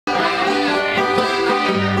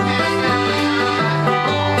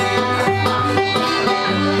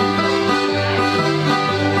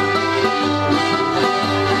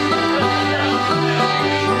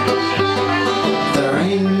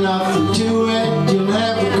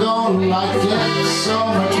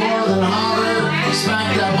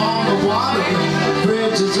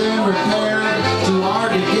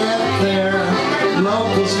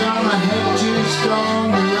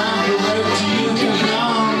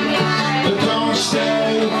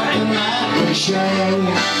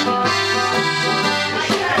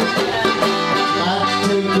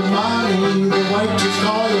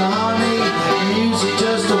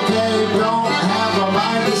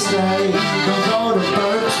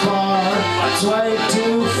it's way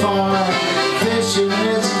too far. Fishing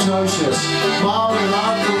is atrocious, falling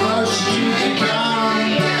off the rush you can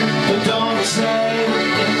come. But don't stay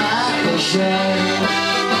in that shade.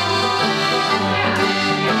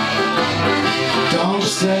 Don't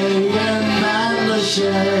stay in that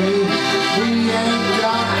shade. We ain't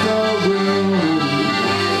got the room.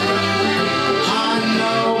 I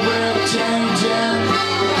know we're changing,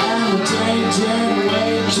 and we're changing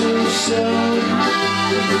way too soon.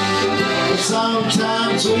 But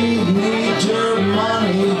sometimes we need your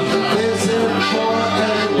money. Is it for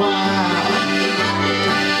a while?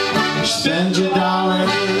 Spend your dollars,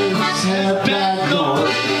 head back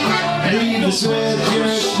north. Leave us with your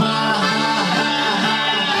smile.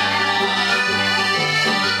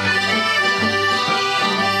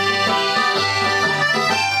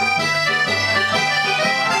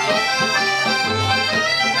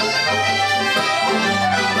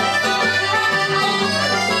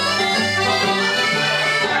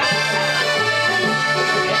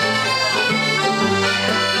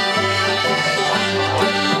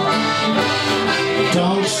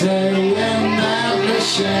 Don't stay in that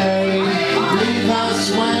shade. Leave us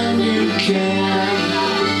when you can.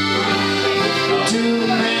 Too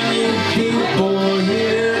many people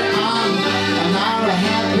here. I'm not a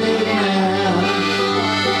happy man.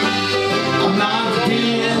 I'm not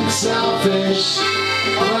being selfish.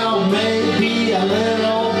 Well, maybe a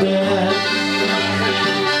little bit.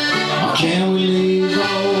 Can we leave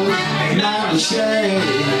old Matlacha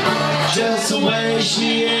just the way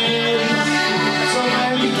she is?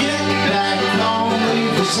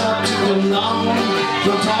 Up to the lawn.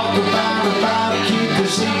 Don't talk about keep the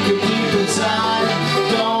secret deep inside.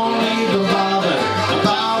 Don't even bother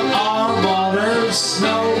about our waters.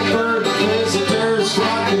 Snowbird visitors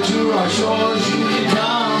flocking to our shores. You can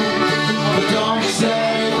come, but don't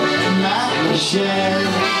stay in that shed.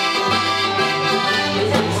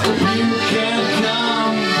 You can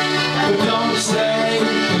come, but don't stay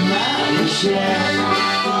in that shed.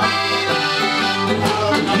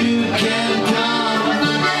 You can come.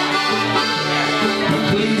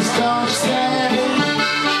 Please don't stay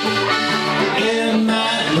in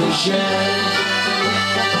that shed.